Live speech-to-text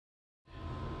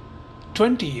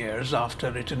20 years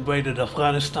after it invaded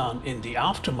Afghanistan in the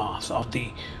aftermath of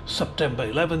the September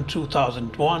 11,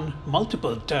 2001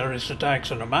 multiple terrorist attacks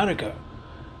on America,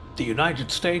 the United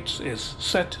States is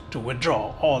set to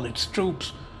withdraw all its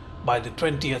troops by the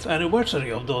 20th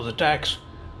anniversary of those attacks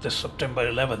this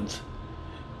September 11th.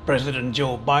 President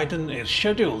Joe Biden is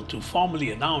scheduled to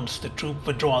formally announce the troop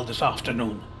withdrawal this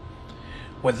afternoon.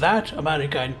 With that,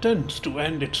 America intends to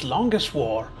end its longest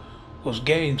war, whose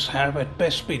gains have at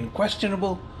best been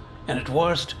questionable and at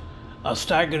worst a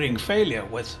staggering failure,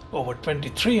 with over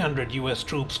 2,300 US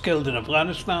troops killed in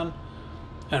Afghanistan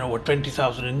and over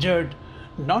 20,000 injured,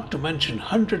 not to mention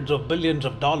hundreds of billions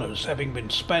of dollars having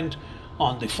been spent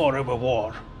on the forever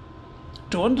war.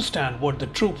 To understand what the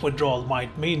troop withdrawal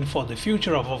might mean for the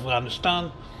future of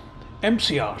Afghanistan,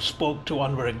 MCR spoke to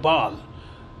Anwar Iqbal,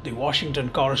 the Washington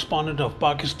correspondent of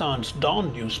Pakistan's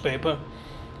Dawn newspaper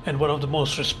and one of the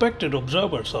most respected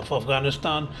observers of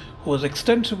Afghanistan, who has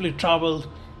extensively traveled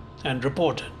and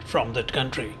reported from that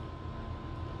country.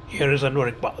 Here is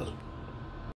Anwar Iqbal.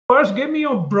 First, give me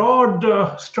a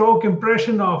broad stroke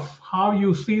impression of how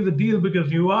you see the deal,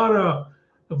 because you are a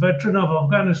veteran of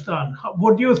Afghanistan.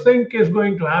 What do you think is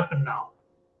going to happen now?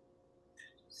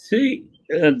 See,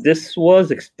 this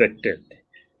was expected.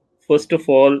 First of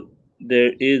all,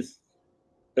 there is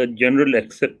a general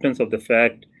acceptance of the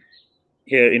fact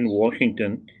here in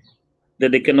Washington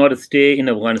that they cannot stay in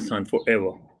Afghanistan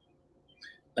forever,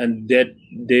 and that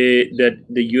the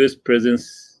U.S.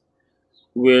 presence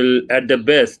will, at the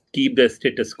best, keep the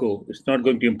status quo. It's not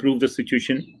going to improve the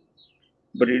situation,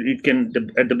 but it can,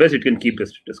 at the best, it can keep the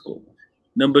status quo.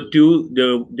 Number two,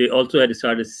 they also had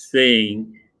started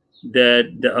saying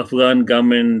that the Afghan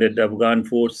government, that the Afghan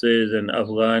forces and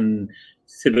Afghan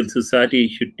civil society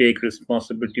should take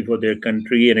responsibility for their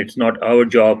country, and it's not our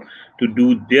job to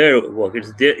do their work.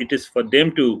 It is for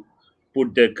them to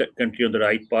put their country on the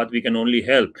right path. We can only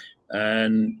help.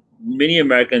 And many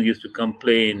Americans used to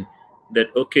complain that,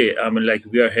 okay, I mean, like,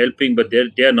 we are helping, but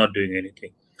they're not doing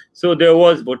anything. So there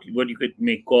was what you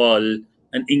may call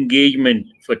an engagement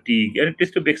fatigue, and it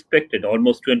is to be expected.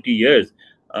 Almost 20 years,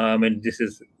 and this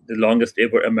is the longest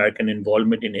ever American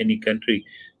involvement in any country.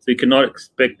 So you cannot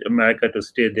expect America to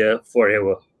stay there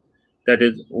forever. That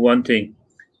is one thing.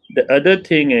 The other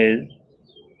thing is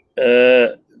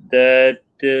that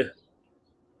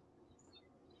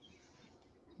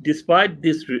despite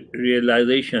this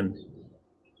realization,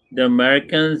 the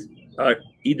Americans are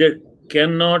either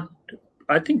cannot,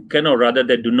 I think cannot, rather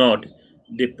they do not.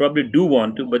 They probably do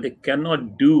want to, but they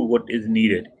cannot do what is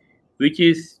needed, which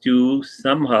is to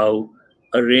somehow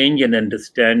arrange an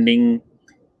understanding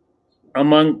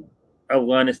among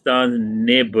Afghanistan's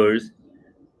neighbors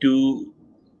to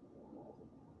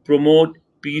promote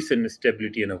peace and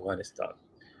stability in Afghanistan.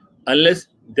 Unless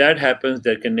that happens,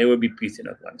 there can never be peace in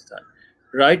Afghanistan.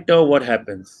 Right now, what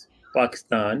happens?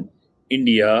 Pakistan,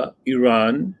 India,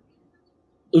 Iran,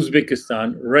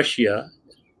 Uzbekistan, Russia,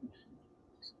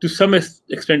 to some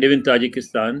extent even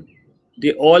Tajikistan,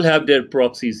 they all have their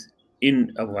proxies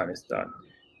in Afghanistan.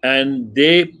 And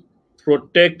they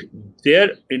protect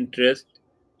their interest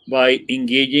by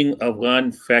engaging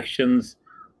Afghan factions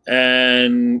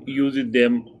and using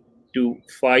them to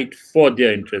fight for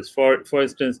their interests. For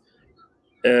instance,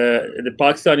 the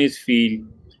Pakistanis feel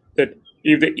that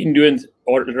if the Indians,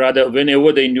 or rather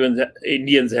whenever the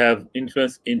Indians have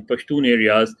influence in Pashtun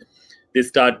areas, we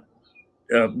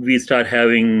start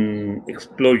having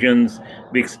explosions,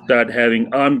 we start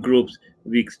having armed groups,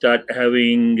 we start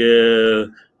having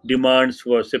demands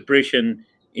for separation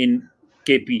in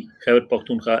KP, Khyber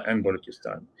Pakhtunkhwa and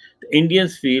Balochistan. The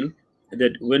Indians feel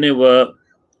that whenever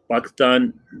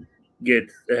Pakistan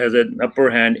has an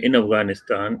upper hand in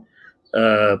Afghanistan,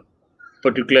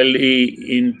 particularly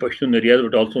in Pashtun areas,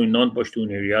 but also in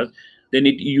non-Pashtun areas, then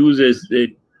it uses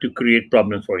it to create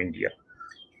problems for India.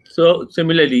 So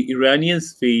similarly,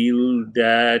 Iranians feel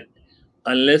that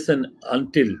unless and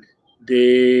until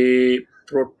they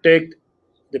protect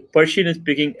the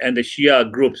Persian-speaking and the Shia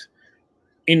groups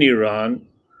in Iran,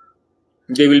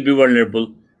 they will be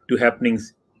vulnerable to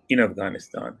happenings in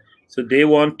Afghanistan. So they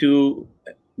want to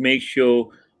make sure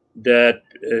that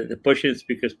the Persian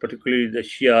speakers, particularly the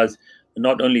Shias, are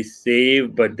not only safe,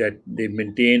 but that they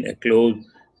maintain a close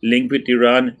link with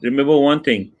Iran. Remember one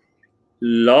thing, a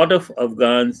lot of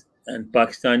Afghans and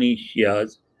Pakistani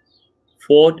Shias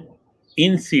fought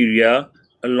in Syria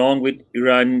along with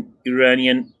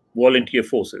Iranian volunteer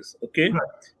forces. Okay, right.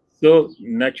 So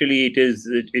naturally, it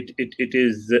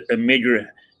is a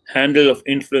major handle of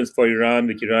influence for Iran,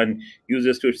 which Iran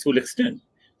uses to its full extent.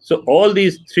 So all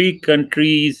these three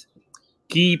countries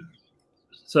keep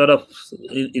sort of,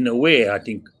 in a way, I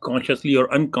think, consciously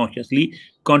or unconsciously,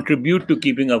 contribute to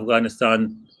keeping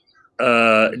Afghanistan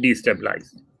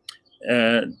destabilized.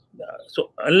 And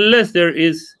so, unless there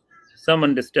is some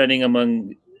understanding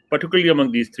among, particularly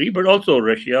among these three, but also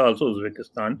Russia, also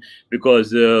Uzbekistan,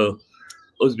 because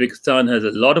Uzbekistan has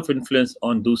a lot of influence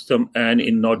on Dostum and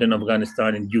in northern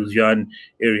Afghanistan, in Juzjan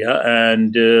area,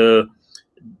 and the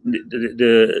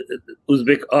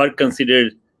Uzbek are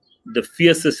considered the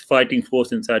fiercest fighting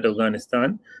force inside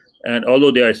Afghanistan, and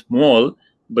although they are small,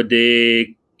 but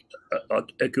they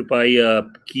occupy a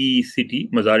key city,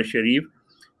 Mazar Sharif,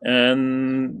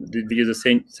 and which is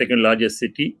the second largest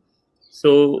city.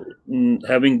 So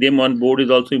having them on board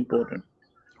is also important.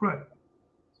 Right.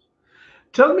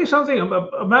 Tell me something.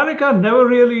 America never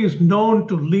really is known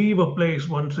to leave a place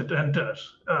once it enters.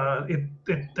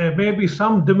 There may be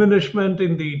some diminishment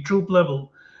in the troop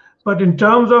level, but in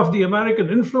terms of the American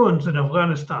influence in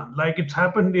Afghanistan, like it's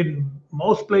happened in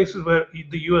most places where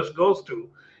the US goes to,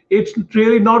 it's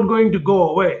really not going to go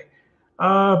away.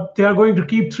 They are going to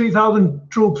keep 3,000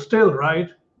 troops still, right?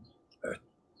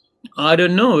 I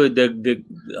don't know.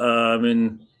 I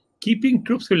mean, keeping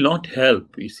troops will not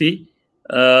help. You see,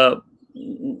 I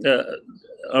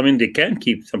mean, they can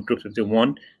keep some troops if they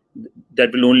want.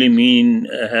 That will only mean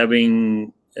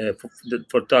having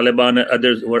for Taliban and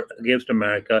others who are against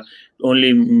America,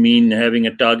 only mean having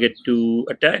a target to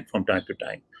attack from time to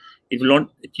time. It will not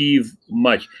achieve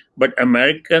much, but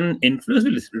American influence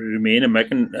will remain.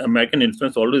 American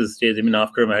influence always stays. I mean,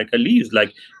 after America leaves,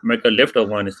 like America left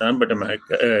Afghanistan, but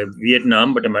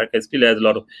Vietnam, but America still has a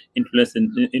lot of influence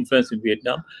in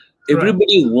Vietnam.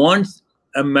 Everybody wants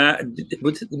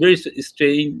which is very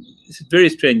strange. It's very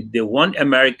strange. They want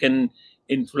American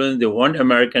influence. They want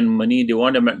American money. They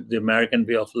want the American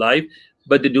way of life,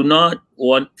 but they do not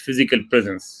want physical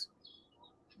presence.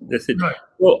 That's it. Right.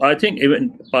 So I think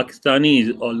even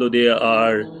Pakistanis, although they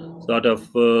are sort of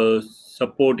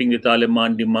supporting the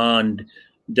Taliban demand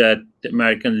that the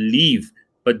Americans leave,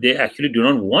 but they actually do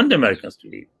not want the Americans to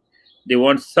leave. They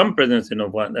want some presence in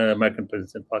American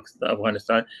presence in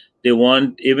Afghanistan. They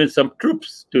want even some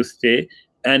troops to stay,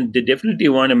 and they definitely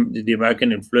want the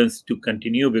American influence to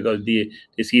continue because they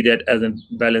see that as a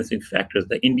balancing factor.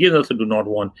 The Indians also do not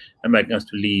want Americans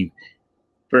to leave.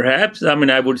 Perhaps, I mean,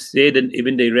 I would say that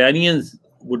even the Iranians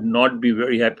would not be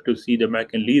very happy to see the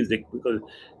American leave, because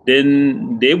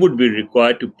then they would be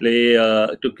required to play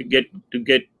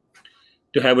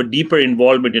to have a deeper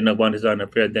involvement in Afghanistan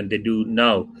affairs than they do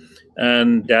now,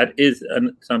 and that is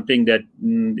something that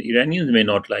the Iranians may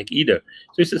not like either.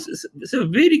 So it's a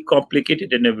very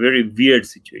complicated and a very weird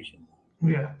situation.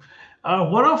 Yeah,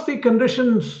 one of the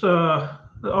conditions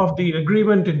of the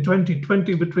agreement in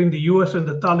 2020 between the US and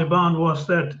the Taliban was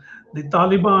that the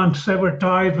Taliban sever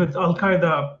ties with Al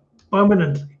Qaeda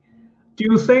permanently. Do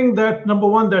you think that, number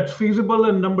one, that's feasible,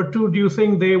 and number two, do you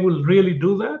think they will really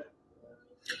do that?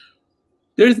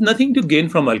 There is nothing to gain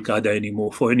from Al Qaeda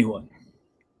anymore for anyone.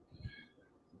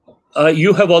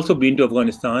 You have also been to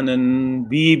Afghanistan, and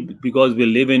because we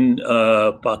live in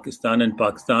Pakistan, and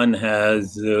Pakistan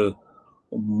has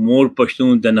more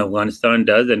Pashtuns than Afghanistan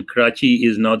does, and Karachi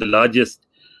is now the largest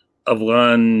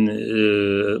Afghan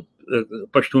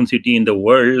Pashtun city in the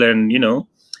world, and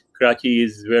Karachi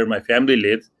is where my family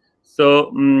lives.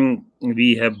 So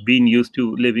we have been used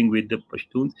to living with the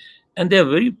Pashtuns, and they are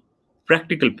very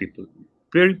practical people,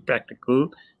 very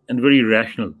practical and very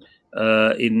rational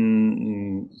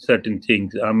in certain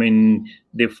things. I mean,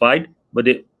 they fight, but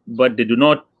they do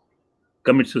not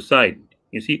commit suicide.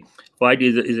 You see, fight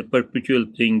is a perpetual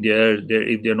thing.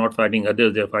 If they're not fighting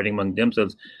others, they're fighting among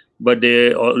themselves. But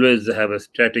they always have a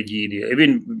strategy. They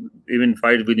even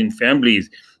fight within families.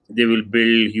 They will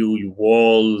build huge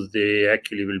walls. They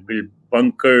actually will build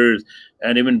bunkers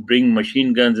and even bring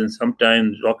machine guns and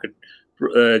sometimes rocket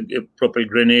propelled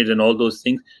grenades and all those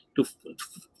things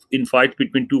in fight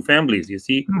between two families. You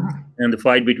see, and the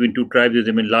fight between two tribes is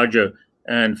even larger.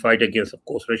 And fight against, of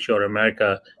course, Russia or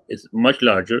America is much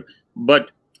larger.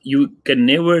 But you can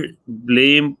never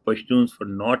blame Pashtuns for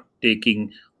not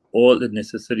taking all the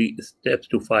necessary steps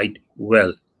to fight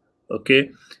well.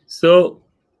 Okay, so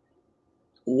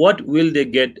what will they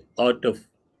get out of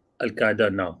Al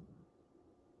Qaeda now?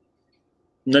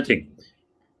 Nothing.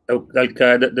 Al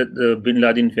Qaeda, the Bin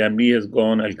Laden family has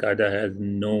gone. Al Qaeda has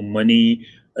no money.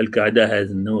 Al Qaeda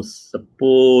has no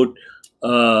support.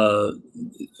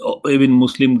 Even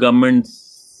Muslim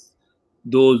governments,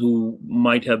 those who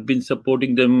might have been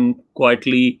supporting them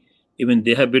quietly, even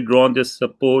they have withdrawn their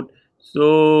support.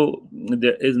 So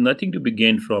there is nothing to be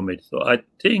gained from it. So I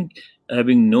think,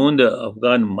 having known the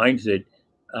Afghan mindset,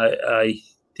 I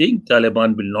think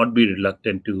Taliban will not be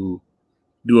reluctant to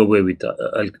do away with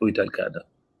Al-Qaeda.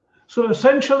 So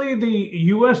essentially, the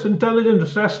U.S. intelligence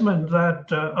assessment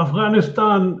that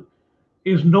Afghanistan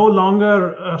is no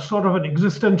longer sort of an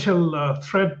existential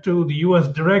threat to the U.S.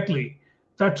 directly,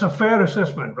 that's a fair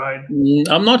assessment, right?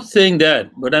 I'm not saying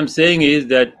that. What I'm saying is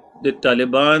that the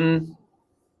Taliban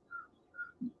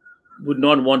would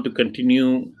not want to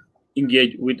continue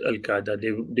engage with Al Qaeda.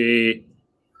 They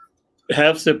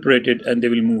have separated and they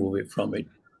will move away from it.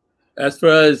 As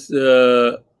far as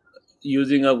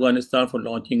using Afghanistan for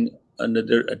launching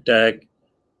another attack,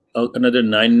 another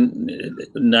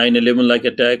 9/11 like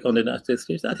attack on the United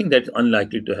States, I think that's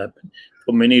unlikely to happen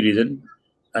for many reasons.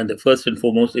 And the first and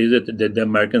foremost is that the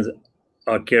Americans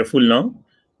are careful now.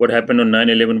 What happened on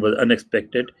 9/11 was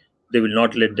unexpected. They will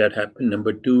not let that happen.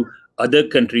 Number two, other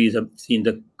countries have seen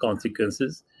the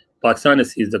consequences. Pakistan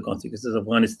has seen the consequences.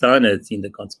 Afghanistan has seen the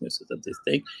consequences of this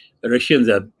thing. The Russians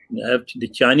have the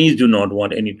Chinese do not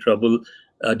want any trouble.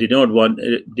 They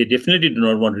definitely do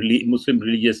not want Muslim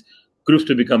religious groups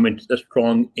to become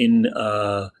strong in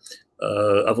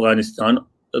Afghanistan,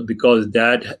 because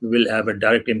that will have a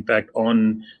direct impact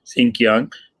on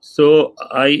Xinjiang. So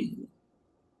I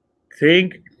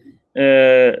think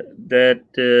that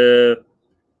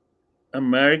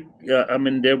America,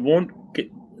 there will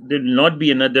not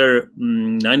be another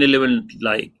 9/11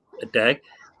 like attack,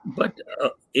 but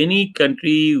any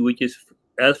country which is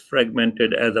as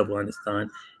fragmented as Afghanistan,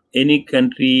 any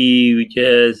country which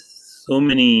has so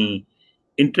many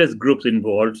interest groups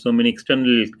involved, so many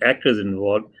external actors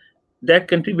involved, that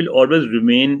country will always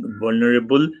remain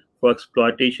vulnerable for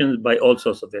exploitations by all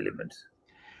sorts of elements.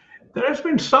 There has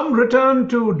been some return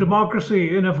to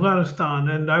democracy in Afghanistan,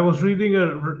 and I was reading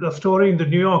a story in the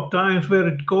New York Times where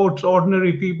it quotes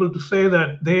ordinary people to say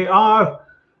that they are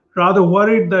rather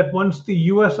worried that once the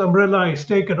US umbrella is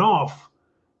taken off,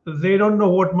 they don't know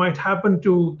what might happen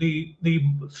to the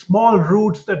small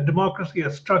roots that democracy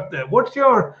has struck there. What's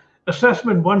your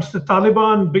assessment once the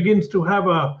Taliban begins to have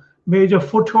a major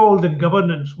foothold in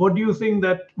governance? What do you think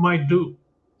that might do?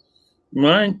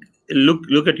 Mayank,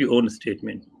 look at your own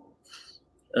statement.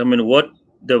 What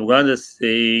the Afghans are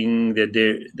saying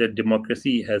that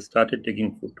democracy has started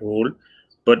taking foothold,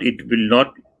 but it will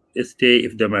not stay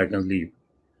if the Americans leave.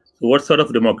 So what sort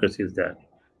of democracy is that?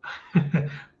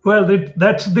 Well,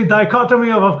 that's the dichotomy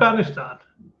of Afghanistan.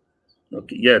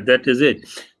 Okay, yeah, that is it.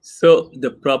 So the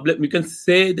problem, you can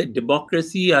say that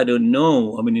democracy, I don't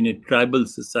know. In a tribal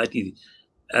society,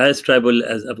 as tribal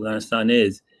as Afghanistan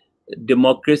is,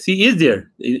 democracy is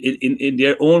there in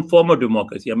their own form of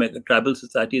democracy. A tribal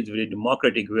society is very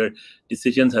democratic, where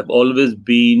decisions have always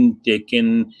been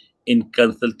taken in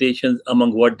consultations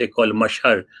among what they call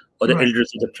mashar, or the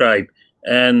elders of the tribe,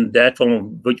 and that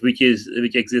form which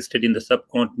existed in the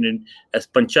subcontinent as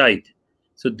panchayat.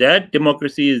 So that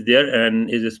democracy is there and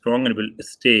is strong and will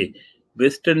stay.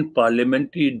 Western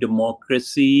parliamentary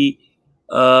democracy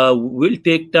will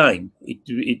take time.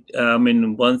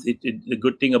 The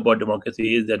good thing about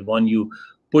democracy is that when you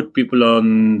put people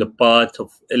on the path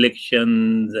of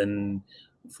elections and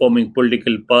forming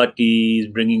political parties,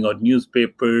 bringing out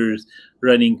newspapers,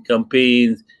 running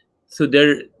campaigns, so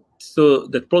the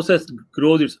process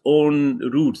grows its own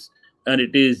roots, and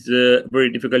it is very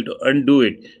difficult to undo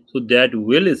it. So that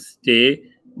will stay,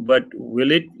 but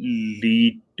will it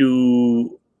lead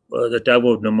to the type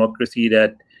of democracy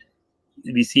that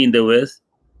we see in the West?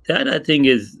 That I think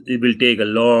it will take a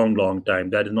long, long time.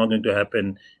 That is not going to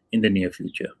happen in the near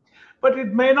future. But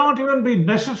it may not even be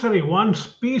necessary once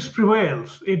peace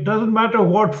prevails. It doesn't matter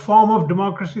what form of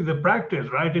democracy they practice,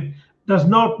 right? It does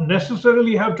not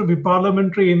necessarily have to be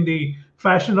parliamentary in the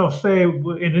fashion of, say,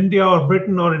 in India or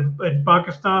Britain or in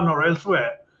Pakistan or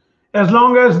elsewhere. As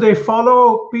long as they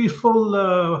follow peaceful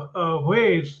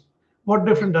ways, what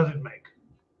difference does it make?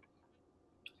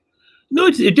 No,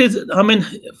 it is.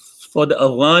 For the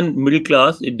Afghan middle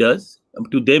class, it does.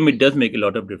 To them, it does make a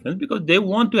lot of difference because they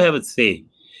want to have a say.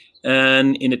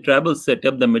 And in a tribal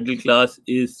setup, the middle class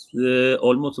is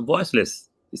almost voiceless.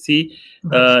 You see,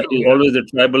 it's always the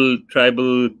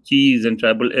tribal chiefs and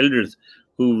tribal elders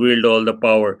who wield all the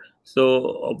power.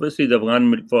 So obviously, for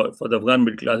the Afghan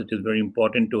middle class, it is very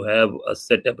important to have a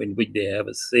setup in which they have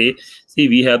a say. See,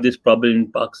 we have this problem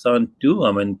in Pakistan too.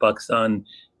 Pakistan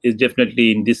is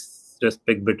definitely in this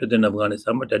respect better than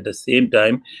Afghanistan, but at the same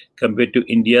time, compared to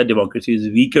India, democracy is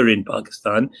weaker in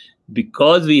Pakistan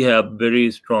because we have very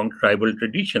strong tribal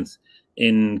traditions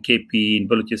in KP, in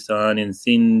Balochistan, in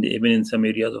Sindh, even in some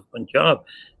areas of Punjab,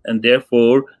 and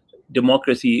therefore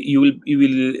democracy.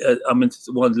 Once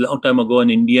a long time ago,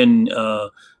 an Indian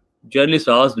journalist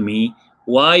asked me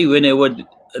why, whenever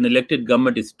an elected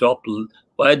government is toppled,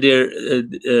 why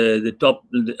the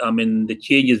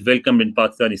change is welcomed in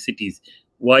Pakistani cities,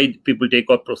 why people take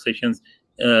off processions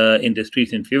in the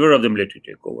streets in favor of the military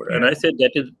takeover. And I said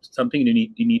that is something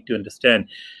you need to understand.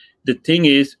 The thing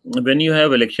is, when you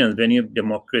have elections, when you have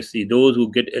democracy, those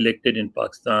who get elected in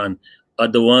Pakistan are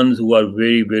the ones who are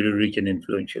very, very rich and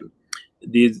influential.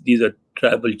 These are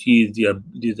tribal chiefs.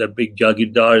 These are big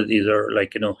jagirdars. These are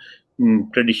like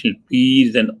traditional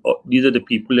peers, and these are the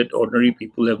people that ordinary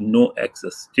people have no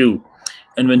access to.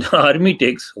 And when the army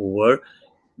takes over,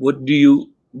 what do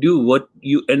you do? What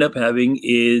you end up having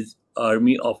is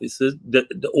army officers. The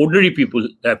ordinary people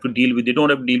have to deal with. They don't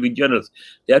have to deal with generals.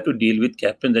 They have to deal with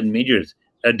captains and majors,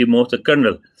 at the most a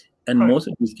colonel. And most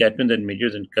of these captains and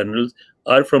majors and colonels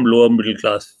are from lower middle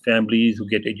class families who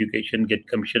get education, get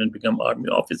commission, and become army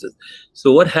officers.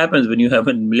 So what happens when you have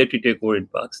a military takeover in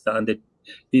Pakistan? That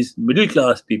these middle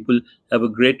class people have a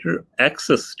greater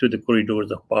access to the corridors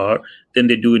of power than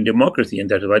they do in democracy, and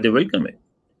that's why they welcome it.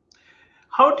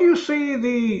 How do you see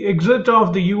the exit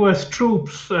of the US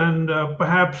troops and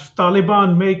perhaps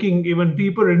Taliban making even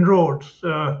deeper inroads?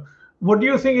 What do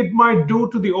you think it might do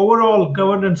to the overall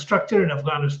governance structure in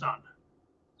Afghanistan?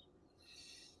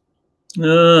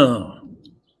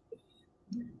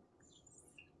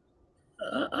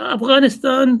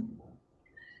 Afghanistan,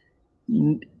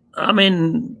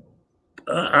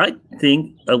 I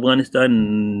think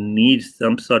Afghanistan needs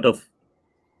some sort of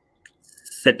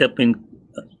setup in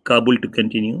Kabul to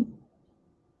continue.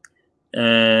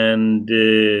 And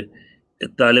the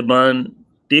Taliban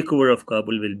takeover of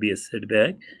Kabul will be a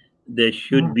setback. There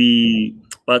should be,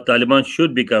 Taliban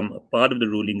should become a part of the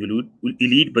ruling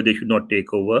elite, but they should not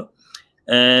take over.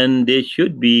 And there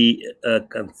should be a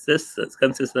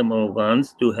consensus among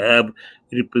Afghans to have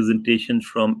representation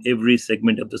from every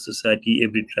segment of the society,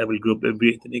 every tribal group,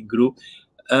 every ethnic group.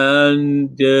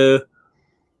 And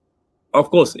of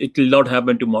course, it will not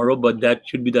happen tomorrow, but that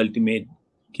should be the ultimate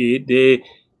key. The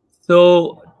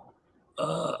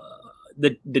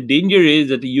danger is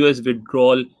that the US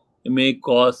withdrawal may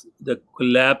cause the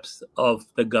collapse of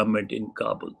the government in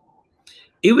Kabul.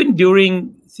 Even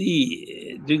during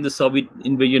the Soviet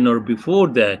invasion or before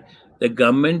that, the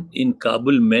government in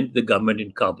Kabul meant the government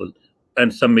in Kabul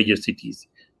and some major cities.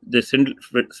 The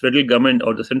federal government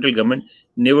or the central government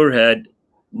never had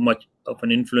much of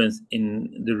an influence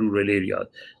in the rural areas.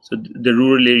 So the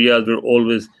rural areas were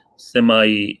always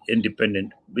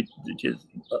semi-independent, which is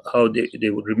how they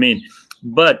would remain.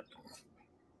 But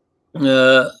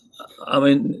the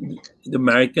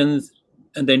Americans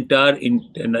and the entire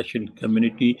international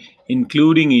community,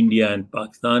 including India and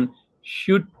Pakistan,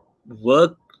 should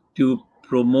work to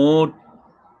promote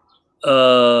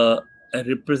a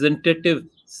representative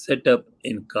setup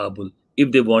in Kabul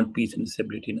if they want peace and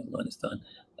stability in Afghanistan.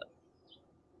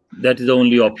 That is the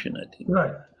only option, I think.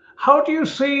 Right. How do you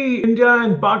see India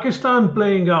and Pakistan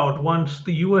playing out once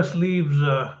the US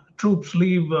troops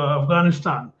leave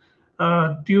Afghanistan?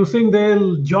 Do you think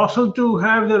they'll jostle to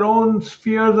have their own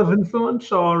spheres of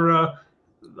influence, or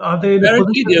are they in a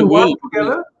position to work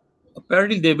together?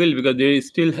 Apparently they will, because they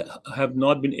still have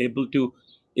not been able to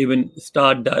even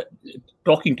start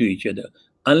talking to each other.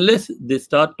 Unless they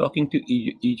start talking to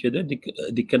each other,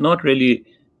 they cannot really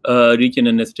reach an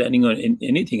understanding on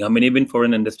anything. Even for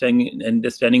an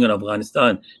understanding on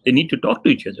Afghanistan, they need to talk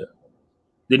to each other.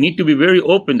 They need to be very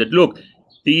open that, look,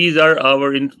 these are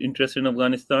our interests in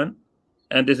Afghanistan,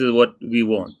 and this is what we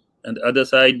want. And the other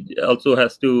side also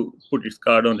has to put its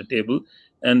card on the table,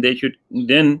 and they should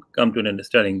then come to an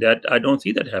understanding. That I don't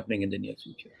see that happening in the near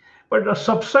future. But a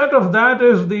subset of that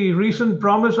is the recent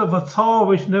promise of a thaw,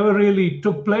 which never really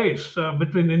took place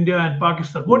between India and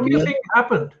Pakistan. What do you think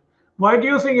happened? Why do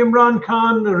you think Imran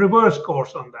Khan reversed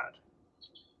course on that?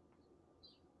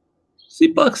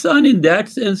 See, Pakistan, in that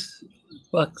sense,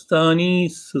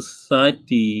 Pakistani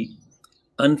society,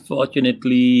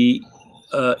 unfortunately,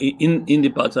 in the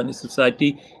Pakistani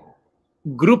society,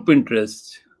 group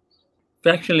interests,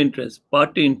 factional interests,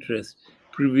 party interests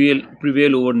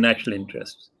prevail over national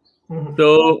interests. Mm-hmm.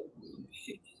 So,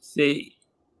 say,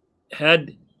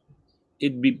 had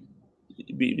it be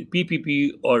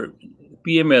PPP or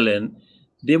PMLN,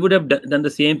 they would have done the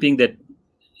same thing that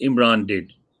Imran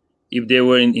did if they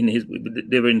were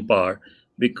in power,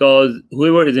 because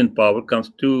whoever is in power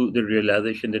comes to the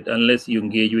realization that unless you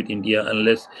engage with India,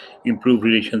 unless you improve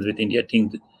relations with India,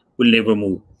 things will never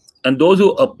move. And those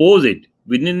who oppose it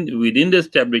within the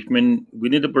establishment,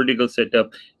 within the political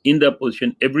setup, in the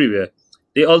opposition, everywhere,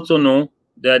 they also know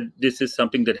that this is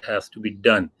something that has to be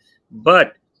done.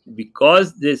 But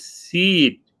because they see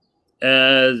it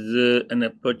as an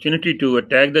opportunity to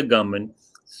attack the government,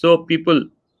 so people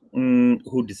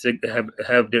who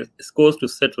have their scores to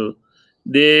settle,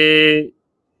 they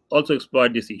also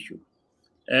exploit this issue.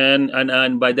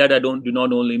 And by that I do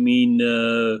not only mean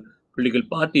political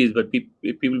parties, but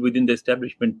people within the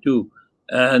establishment too.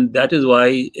 And that is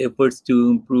why efforts to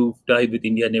improve ties with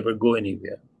India never go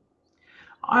anywhere.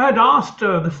 I had asked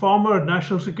the former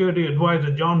National Security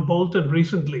Advisor John Bolton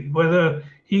recently whether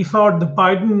he thought the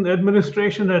Biden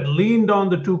administration had leaned on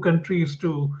the two countries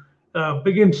to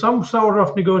begin some sort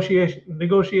of negotiation,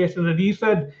 and he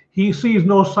said he sees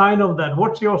no sign of that.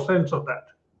 What's your sense of that?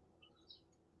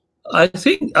 I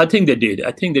think they did.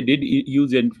 I think they did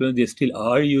use influence. They still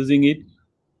are using it,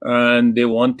 and they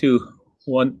want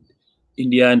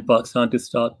India and Pakistan to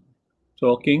start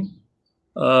talking.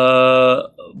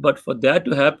 But for that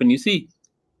to happen, you see,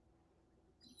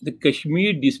 the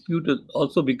Kashmir dispute has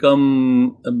also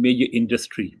become a major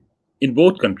industry in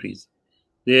both countries.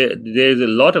 There's a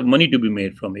lot of money to be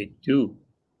made from it too,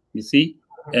 you see,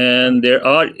 and there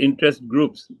are interest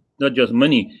groups, not just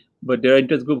money, but there are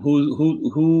interest groups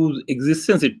whose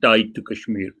existence is tied to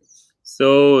Kashmir.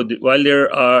 So while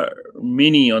there are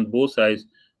many on both sides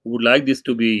who would like this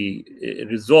to be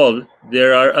resolved,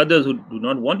 there are others who do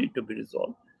not want it to be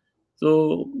resolved.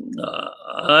 So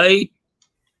I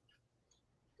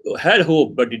had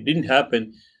hope, but it didn't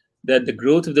happen, that the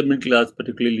growth of the middle class,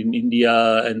 particularly in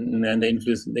India, and the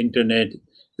influence of the internet,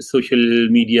 the social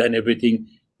media, and everything,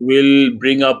 will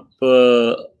bring up,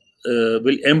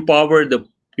 will empower the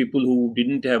people who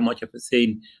didn't have much of a say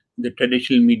in the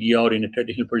traditional media or in a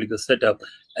traditional political setup,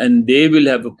 and they will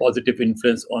have a positive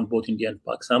influence on both India and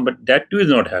Pakistan. But that too is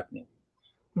not happening.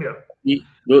 Yeah.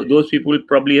 Those people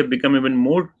probably have become even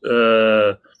more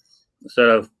sort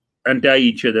of anti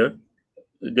each other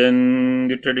than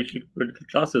the traditional political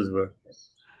classes were.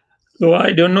 So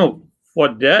I don't know. For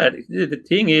that, the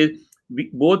thing is,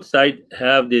 both sides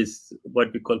have this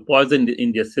what we call poison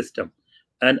in their system,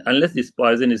 and unless this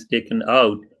poison is taken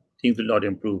out, things will not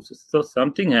improve. So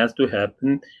something has to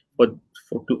happen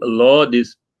to allow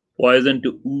this poison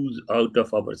to ooze out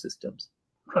of our systems.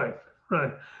 Right,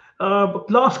 right.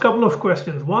 Last couple of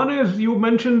questions. One is, you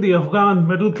mentioned the Afghan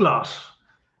middle class.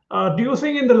 Do you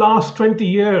think in the last 20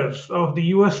 years of the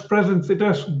US presence, it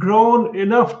has grown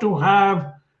enough to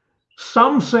have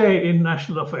some say in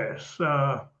national affairs?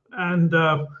 And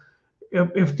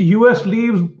if the US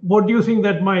leaves, what do you think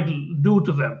that might do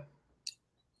to them?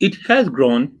 It has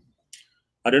grown.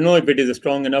 I don't know if it is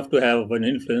strong enough to have an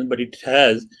influence, but it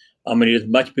has. I mean, it is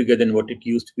much bigger than what it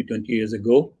used to be 20 years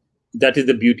ago. That is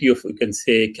the beauty of, you can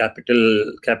say,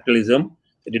 capitalism.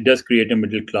 That it does create a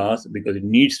middle class, because it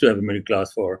needs to have a middle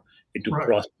class for it to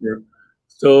prosper.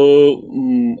 So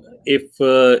if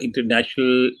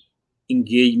international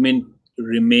engagement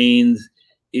remains,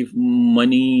 if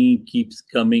money keeps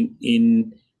coming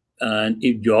in, and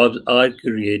if jobs are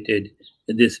created,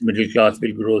 this middle class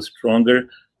will grow stronger.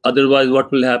 Otherwise,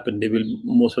 what will happen?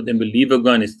 Most of them will leave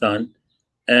Afghanistan,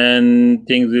 and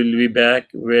things will be back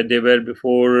where they were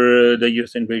before the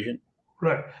US invasion.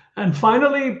 Right. And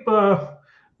finally,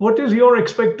 what is your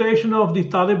expectation of the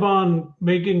Taliban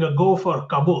making a go for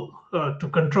Kabul to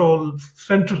control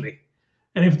centrally?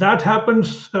 And if that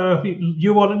happens,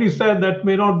 you've already said that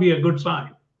may not be a good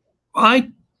sign.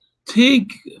 I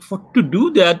think to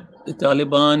do that, the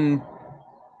Taliban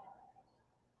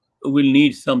will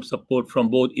need some support from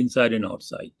both inside and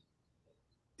outside.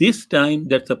 This time,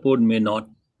 that support may not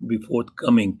be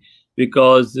forthcoming,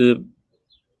 because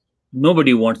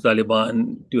nobody wants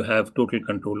Taliban to have total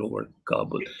control over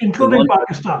Kabul. Including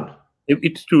Pakistan.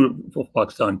 It's true for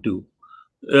Pakistan too.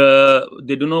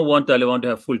 They do not want Taliban to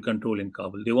have full control in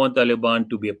Kabul. They want Taliban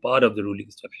to be a part of the ruling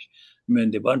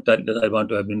establishment. They want Taliban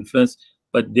to have influence,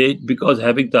 but because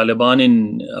having Taliban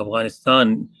in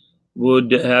Afghanistan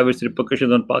would have its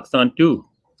repercussions on Pakistan too.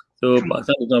 So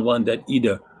Pakistan does not want that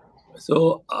either.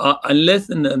 So unless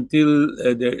and until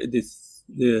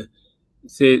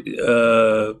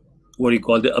what do you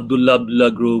call the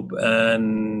Abdullah group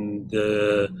and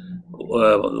the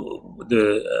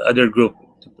other group,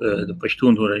 the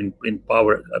Pashtuns who are in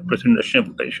power, President Ashraf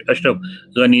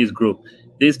Ghani's group,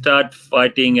 they start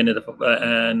fighting, and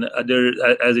other,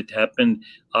 as it happened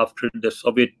after the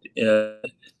Soviet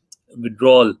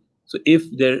withdrawal. So if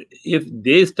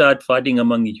they start fighting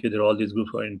among each other, all these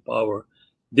groups who are in power,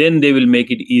 then they will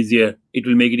make it easier. It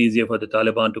will make it easier for the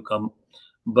Taliban to come.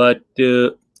 But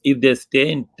if they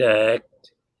stay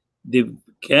intact, they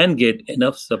can get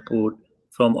enough support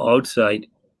from outside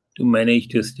to manage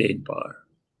to stay in power.